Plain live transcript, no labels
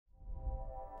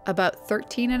About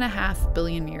 13.5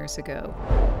 billion years ago,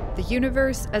 the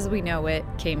universe as we know it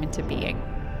came into being.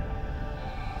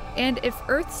 And if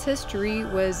Earth's history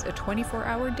was a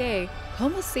 24-hour day,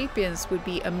 Homo sapiens would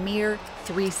be a mere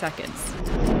 3 seconds.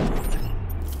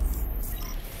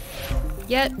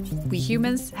 Yet, we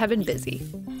humans have been busy.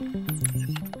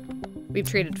 We've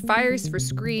traded fires for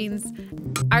screens,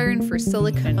 iron for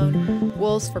silicon,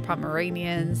 wolves for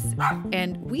Pomeranians,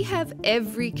 and we have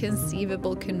every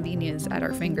conceivable convenience at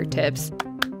our fingertips.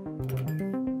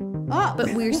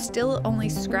 But we're still only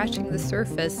scratching the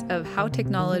surface of how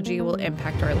technology will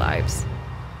impact our lives.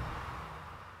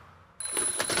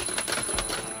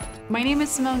 My name is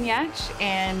Simone Giertz,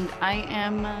 and I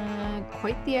am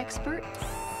quite the expert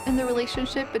in the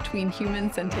relationship between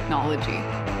humans and technology.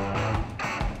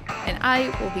 And I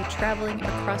will be traveling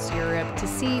across Europe to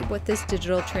see what this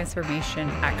digital transformation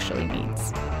actually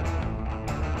means.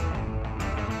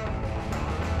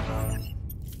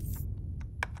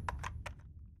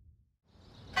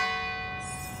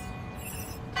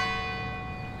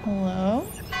 Hello?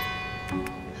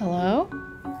 Hello?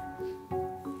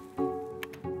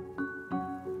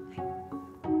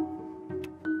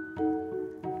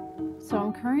 So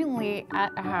I'm currently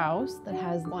at a house that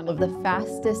has one of the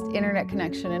fastest internet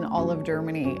connection in all of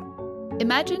Germany.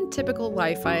 Imagine typical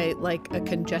Wi-Fi like a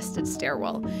congested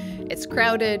stairwell. It's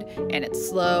crowded and it's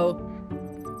slow.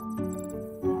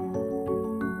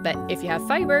 But if you have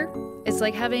fiber, it's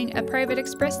like having a private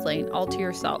express lane all to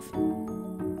yourself.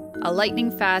 A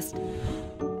lightning-fast,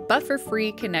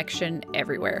 buffer-free connection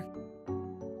everywhere.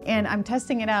 And I'm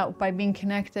testing it out by being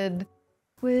connected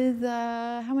with,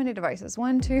 how many devices?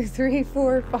 1, 2, 3,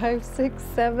 4, 5, 6,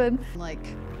 7, like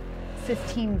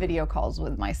 15 video calls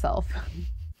with myself.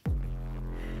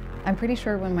 I'm pretty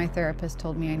sure when my therapist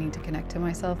told me I need to connect to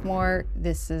myself more,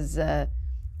 this is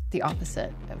the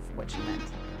opposite of what she meant.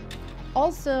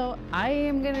 Also, I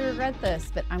am gonna regret this,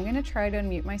 but I'm gonna try to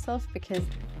unmute myself because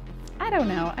I don't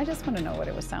know, I just wanna know what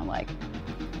it would sound like.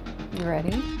 You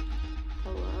ready?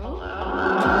 Hello?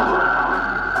 Hello?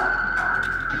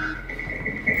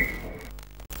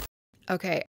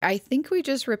 Okay, I think we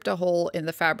just ripped a hole in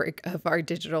the fabric of our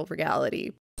digital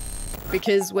reality.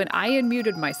 Because when I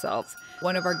unmuted myself,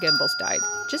 one of our gimbals died.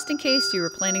 Just in case you were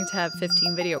planning to have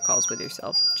 15 video calls with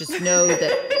yourself, just know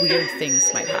that weird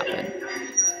things might happen.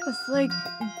 It's like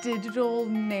digital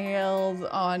nails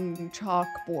on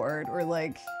chalkboard or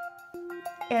like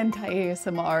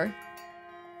anti-ASMR.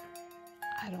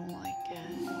 I don't like it.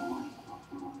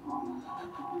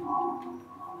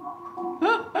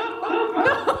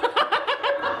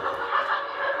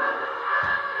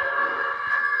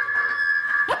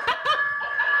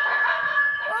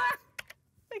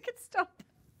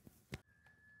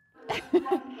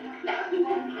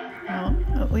 Well,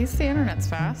 at least the internet's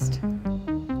fast.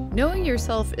 Knowing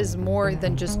yourself is more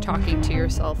than just talking to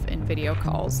yourself in video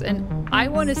calls, and I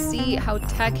want to see how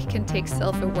tech can take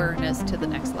self-awareness to the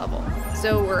next level.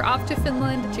 So we're off to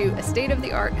Finland to a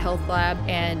state-of-the-art health lab,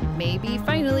 and maybe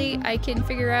finally I can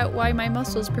figure out why my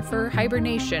muscles prefer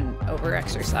hibernation over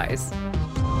exercise.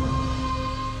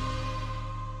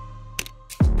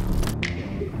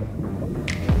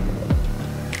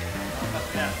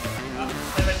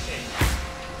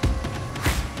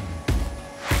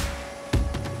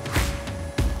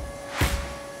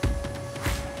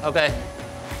 Okay.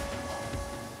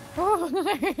 Oh,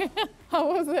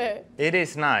 how was it? It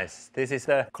is nice. This is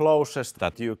the closest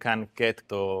that you can get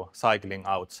to cycling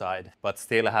outside, but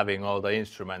still having all the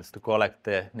instruments to collect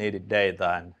the needed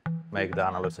data and make the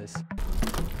analysis.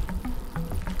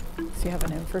 So you have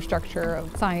an infrastructure of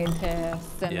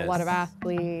scientists and yes. a lot of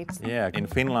athletes. Yeah, in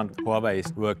Finland, Huawei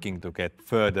is working to get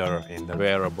further in the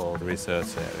wearable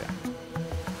research area.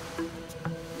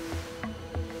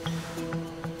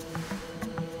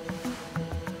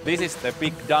 This is the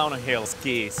big downhill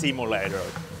ski simulator.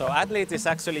 So athlete is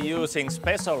actually using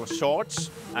special shorts,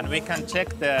 and we can check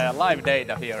the live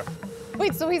data here.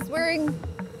 Wait, so he's wearing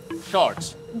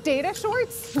Shorts. data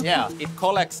shorts? Yeah, it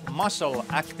collects muscle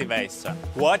activation,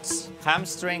 quads,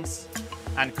 hamstrings,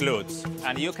 and glutes.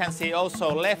 And you can see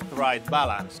also left-right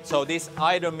balance. So this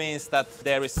either means that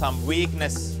there is some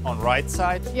weakness on right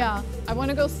side. Yeah, I want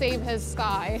to go save his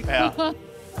sky. Yeah.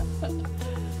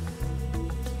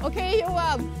 Okay, you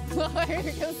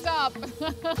can stop.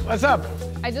 What's up?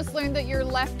 I just learned that your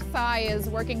left thigh is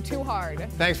working too hard.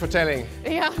 Thanks for telling.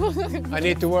 Yeah. I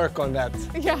need to work on that.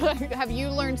 Yeah. Have you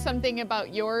learned something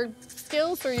about your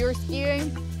skills or your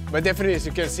skiing? But definitely, as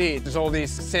you can see, there's all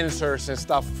these sensors and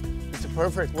stuff. It's a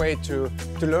perfect way to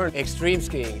learn extreme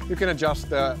skiing. You can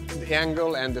adjust the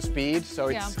angle and the speed, so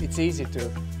it's easy to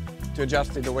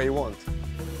adjust it the way you want.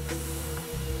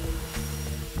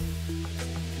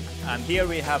 And here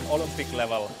we have Olympic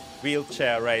level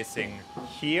wheelchair racing.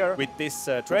 Here with this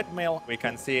treadmill, we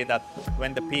can see that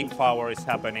when the peak power is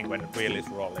happening, when the wheel is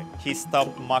rolling. His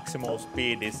top maximal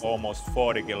speed is almost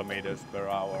 40 kilometers per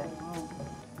hour.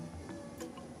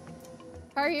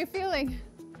 How are you feeling?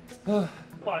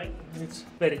 Fine. It's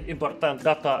very important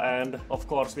data, and of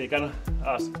course we can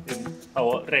ask in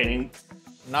our training.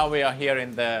 Now we are here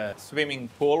in the swimming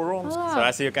pool room. So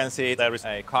as you can see, there is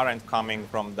a current coming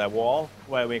from the wall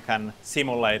where we can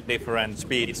simulate different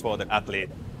speeds for the athlete.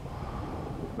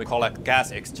 We call it gas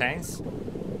exchange,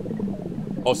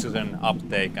 oxygen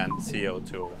uptake and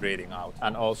CO2 breathing out,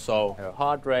 and also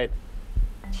heart rate.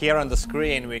 Here on the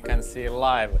screen we can see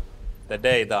live the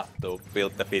data to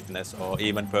build the fitness or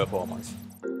even performance.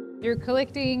 You're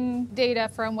collecting data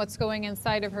from what's going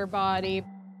inside of her body,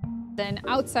 then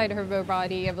outside of her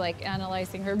body of like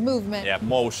analyzing her movement. Yeah,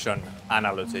 motion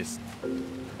analysis.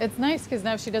 It's nice because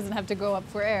now she doesn't have to go up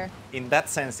for air. In that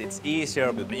sense, it's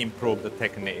easier to improve the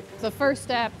technique. So first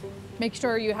step, make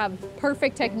sure you have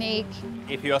perfect technique.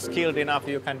 If you are skilled enough,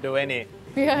 you can do any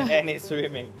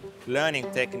swimming.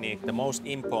 Learning technique, the most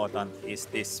important is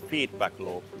this feedback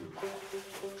loop.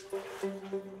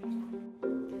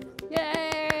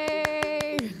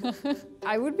 Yay!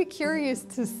 I would be curious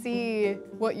to see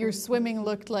what your swimming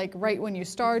looked like right when you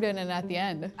started and at the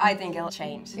end. I think it'll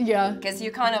change. Yeah. Because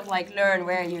you kind of like learn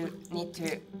where you need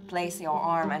to place your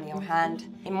arm and your hand.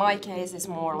 In my case, it's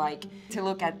more like to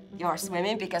look at your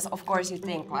swimming, because of course you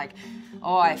think like,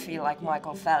 oh, I feel like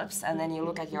Michael Phelps, and then you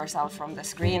look at yourself from the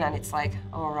screen and it's like,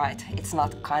 all right, it's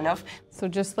not kind of. So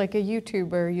just like a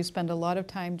YouTuber, you spend a lot of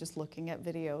time just looking at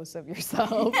videos of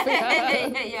yourself.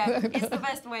 Yeah, it's the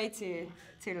best way to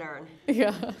learn.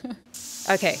 Yeah.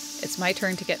 Okay, it's my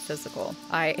turn to get physical.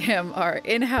 I am our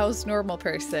in-house normal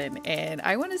person, and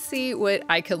I want to see what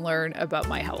I can learn about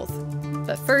my health.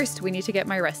 But first, we need to get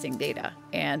my resting data,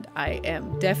 and I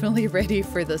am definitely ready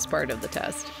for this part of the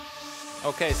test.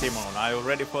 Okay, Simone, are you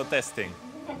ready for testing?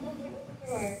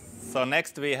 So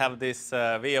next we have this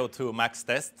VO2 max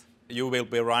test. You will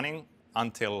be running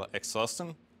until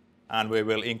exhaustion, and we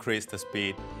will increase the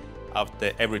speed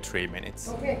after every 3 minutes.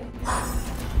 Okay.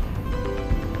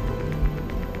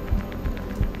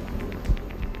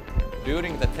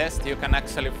 During the test, you can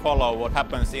actually follow what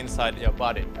happens inside your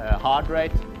body. Heart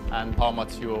rate and how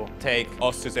much you take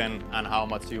oxygen and how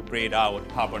much you breathe out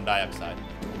carbon dioxide.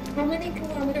 How many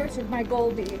kilometers should my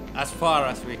goal be? As far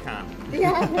as we can.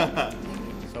 Yeah.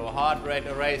 So heart rate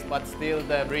erased, but still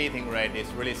the breathing rate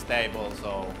is really stable.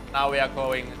 So now we are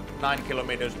going 9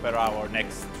 kilometers per hour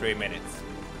next 3 minutes.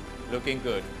 Looking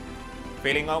good.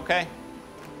 Feeling okay?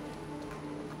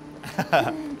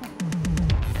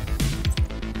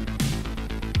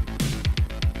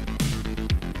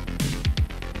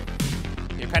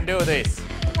 You can do this.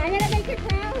 I'm gonna make it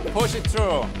proud. Push it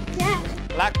through. Yeah.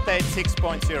 Lactate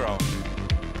 6.0.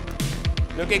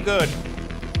 Looking good.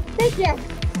 Thank you.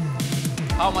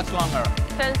 How much longer?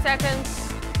 10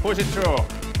 seconds. Push it through.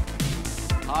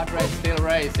 Heart rate still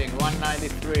racing,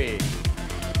 193.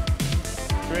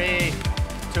 3,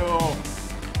 2,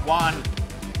 1.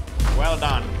 Well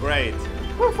done, great.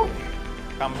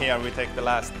 Come here, we take the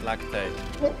last lactate.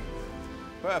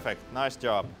 Perfect, nice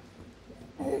job.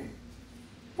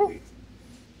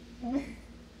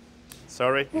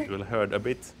 Sorry, it will hurt a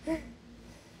bit.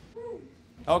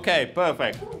 Okay,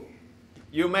 perfect.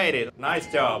 You made it,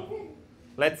 nice job.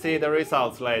 Let's see the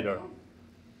results later.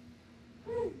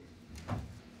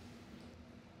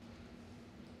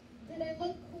 Did I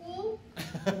look cool?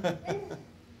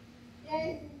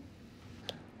 Yay.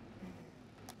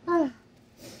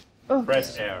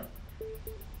 Fresh air.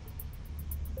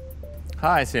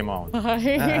 Hi, Simone. Hi.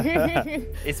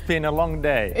 It's been a long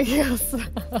day. Yes.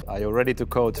 Are you ready to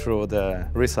go through the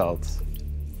results?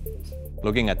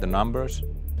 Looking at the numbers,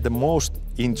 the most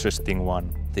interesting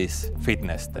one, this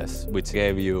fitness test, which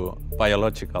gave you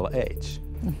biological age.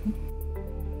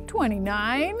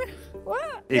 29?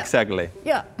 What? Exactly.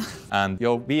 Yeah. And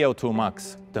your VO2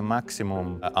 max, the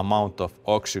maximum amount of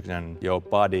oxygen your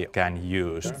body can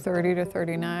use. 30 to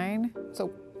 39.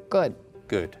 So good.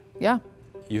 Good. Yeah.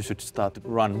 You should start to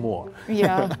run more.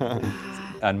 Yeah.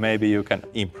 And maybe you can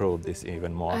improve this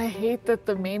even more. I hate that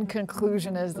the main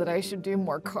conclusion is that I should do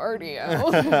more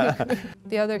cardio.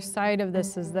 The other side of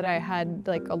this is that I had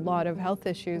like a lot of health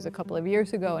issues a couple of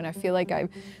years ago, and I feel like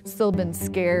I've still been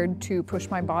scared to push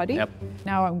my body. Yep.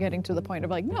 Now I'm getting to the point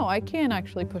of like, no, I can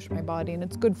actually push my body and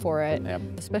it's good for it. Yep.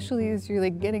 Especially as you're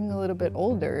like getting a little bit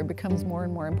older, it becomes more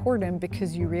and more important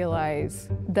because you realize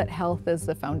that health is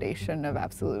the foundation of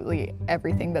absolutely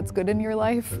everything that's good in your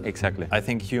life. Exactly. I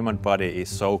think human body is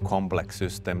so complex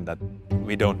system that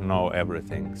we don't know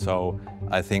everything. So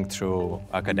I think through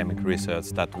academic research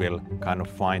that will kind of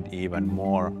find even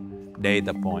more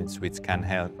data points which can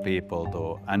help people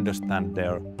to understand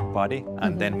their body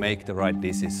and then make the right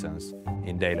decisions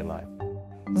in daily life.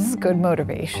 This is good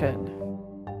motivation.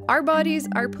 Our bodies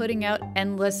are putting out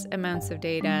endless amounts of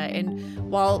data, and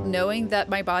while knowing that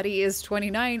my body is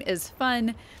 29 is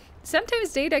fun,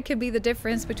 sometimes data can be the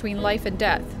difference between life and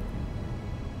death.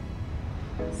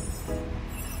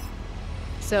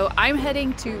 So I'm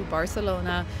heading to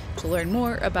Barcelona to learn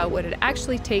more about what it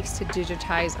actually takes to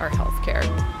digitize our healthcare.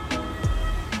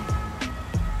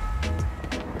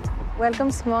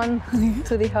 Welcome, Simone,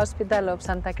 to the Hospital of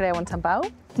Santa Creu in Sant Pau.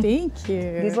 Thank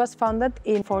you. This was founded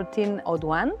in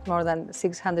 1401, more than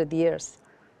 600 years.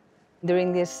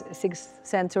 During these 6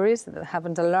 centuries, there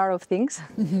happened a lot of things.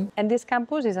 And this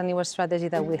campus is a new strategy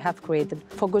that we have created,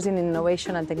 focusing on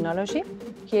innovation and technology.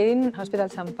 Here in Hospital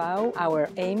Sant Pau, our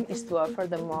aim is to offer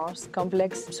the most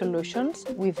complex solutions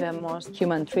with the most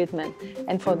human treatment.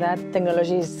 And for that,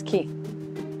 technology is key.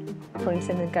 For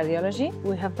instance, in cardiology,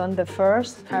 we have done the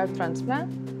first heart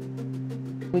transplant.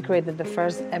 We created the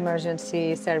first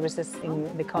emergency services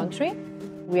in the country.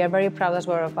 We are very proud as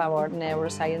well of our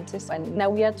neuroscientists, and now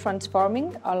we are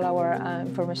transforming all our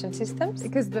information systems.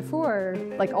 Because before,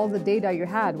 like, all the data you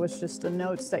had was just the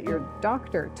notes that your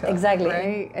doctor took. Exactly.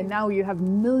 Right? And now you have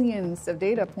millions of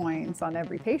data points on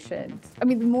every patient. I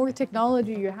mean, the more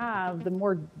technology you have, the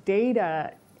more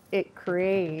data it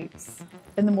creates,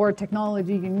 and the more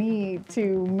technology you need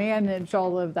to manage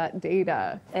all of that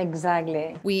data.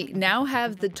 Exactly. We now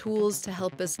have the tools to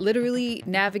help us literally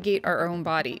navigate our own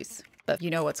bodies. But you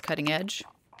know what's cutting edge?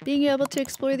 Being able to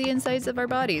explore the insides of our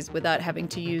bodies without having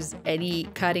to use any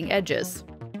cutting edges.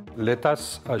 Let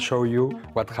us show you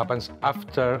what happens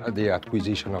after the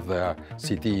acquisition of the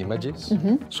CT images.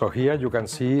 So here you can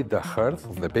see the heart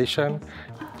of the patient.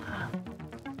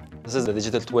 This is the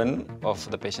digital twin of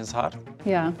the patient's heart.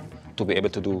 Yeah. To be able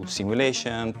to do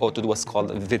simulation or to do what's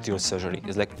called virtual surgery.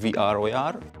 It's like VR or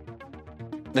AR.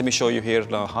 Let me show you here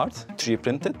the heart, 3D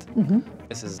printed.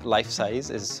 This is life size,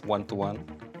 is 1:1.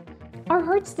 Are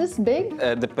hearts this big?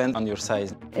 Depends on your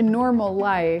size. In normal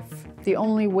life, the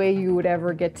only way you would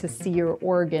ever get to see your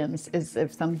organs is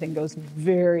if something goes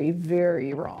very,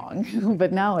 very wrong.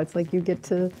 But now it's like you get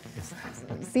to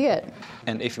see it.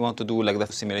 And if you want to do like the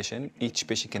simulation, each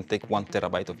patient can take 1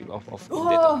 terabyte of Oh!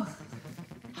 data.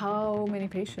 How many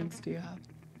patients do you have?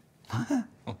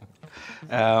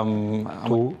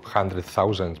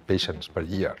 200,000 patients per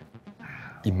year.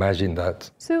 Imagine that.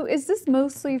 So is this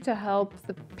mostly to help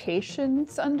the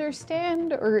patients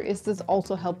understand, or is this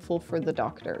also helpful for the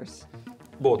doctors?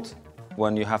 Both.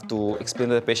 When you have to explain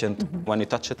to the patient, when you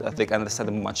touch it, I think I understand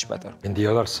them much better. In the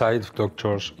other side,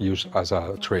 doctors use as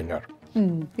a trainer.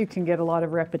 You can get a lot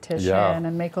of repetition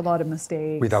and make a lot of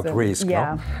mistakes. Without risk,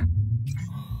 yeah. no?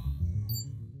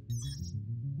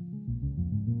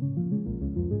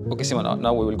 Okay, Simon,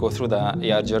 now we will go through the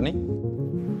AR journey.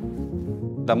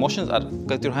 The motions are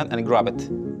get your hand and grab it.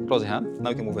 Close the hand, now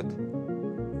you can move it.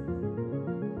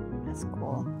 That's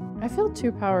cool. I feel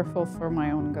too powerful for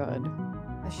my own good.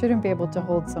 I shouldn't be able to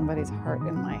hold somebody's heart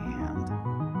in my hand.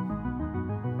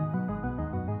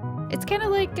 It's kind of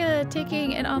like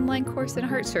taking an online course in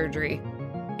heart surgery.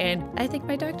 And I think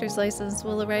my doctor's license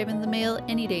will arrive in the mail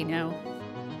any day now.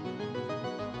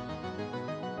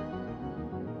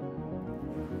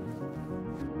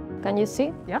 Can you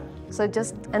see? Yeah. So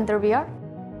just enter VR.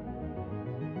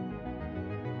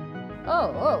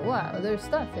 Oh, wow, there's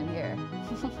stuff in here.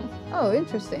 Oh,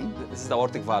 interesting. This is the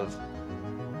aortic valve.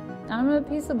 I'm a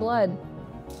piece of blood.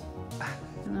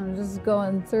 And I'm just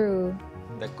going through.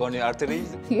 The coronary artery.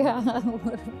 Yeah.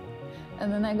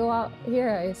 And then I go out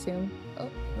here, I assume. Oh,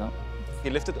 no.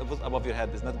 You lift it above your head.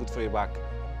 It's not good for your back.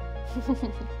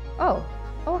 Oh,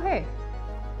 hey.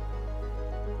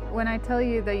 When I tell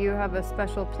you that you have a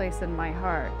special place in my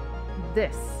heart,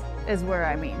 this is where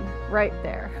I mean, right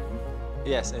there.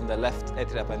 Yes, in the left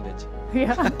atrial appendage.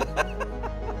 Yeah.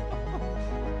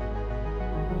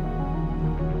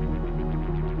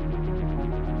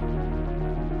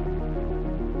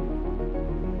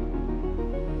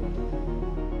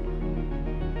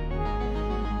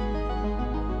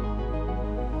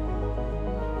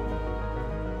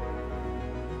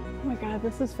 Oh my God,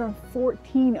 this is from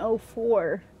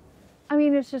 1404. I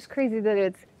mean, it's just crazy that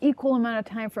it's equal amount of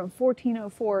time from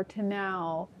 1404 to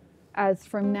now as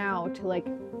from now to like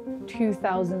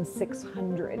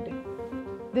 2600.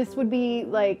 This would be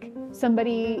like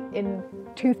somebody in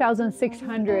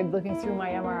 2600 looking through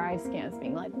my MRI scans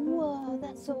being like, whoa,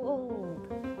 that's so old.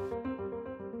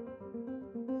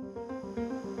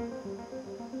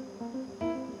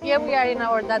 Here we are in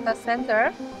our data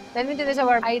center. Let me introduce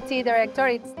our IT director.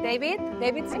 It's David.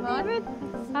 David, Simone. David.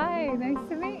 Hi, nice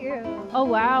to meet you. Oh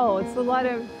wow, it's a lot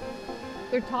of...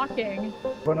 They're talking.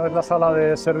 Bueno, es la sala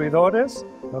de servidores.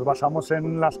 Nos basamos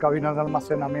en las cabinas de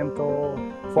almacenamiento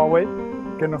Huawei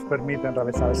que nos permiten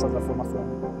realizar esa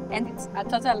transformación. And it's a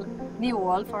total new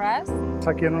world for us.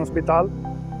 Aquí en un hospital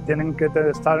tienen que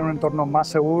estar en un entorno más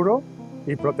seguro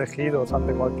y protegidos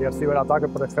ante cualquier ciberataque,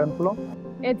 por ejemplo.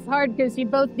 It's hard because you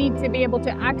both need to be able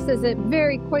to access it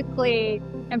very quickly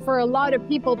and for a lot of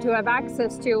people to have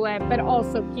access to it, but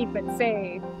also keep it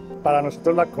safe. Para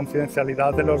nosotros la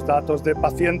confidencialidad de los datos de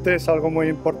pacientes es algo muy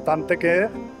importante que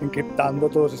encriptando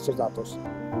todos estos datos.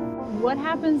 What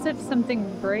happens if something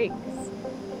breaks?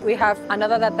 We have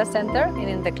another data center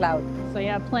in the cloud. So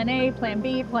yeah, plan A, plan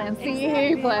B, plan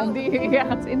C, plan D.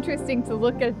 Yeah, it's interesting to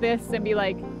look at this and be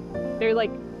like, they're like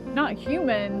not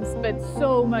humans, but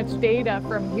so much data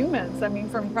from humans. I mean,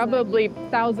 from probably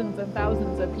thousands and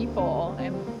thousands of people,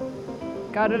 and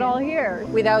got it all here.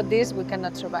 Without this, we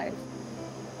cannot survive.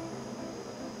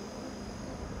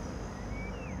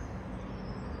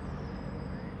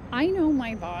 I know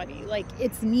my body, like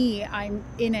it's me, I'm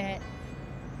in it.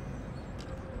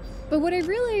 But what I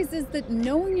realized is that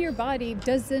knowing your body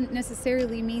doesn't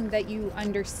necessarily mean that you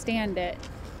understand it.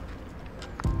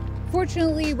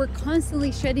 Fortunately, we're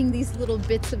constantly shedding these little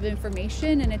bits of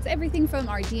information, and it's everything from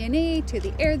our DNA to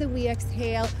the air that we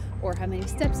exhale or how many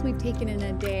steps we've taken in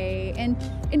a day. And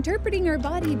interpreting our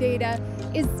body data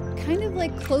is kind of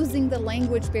like closing the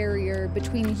language barrier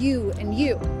between you and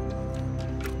you.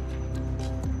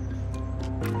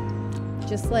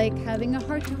 Just like having a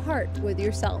heart-to-heart with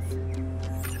yourself.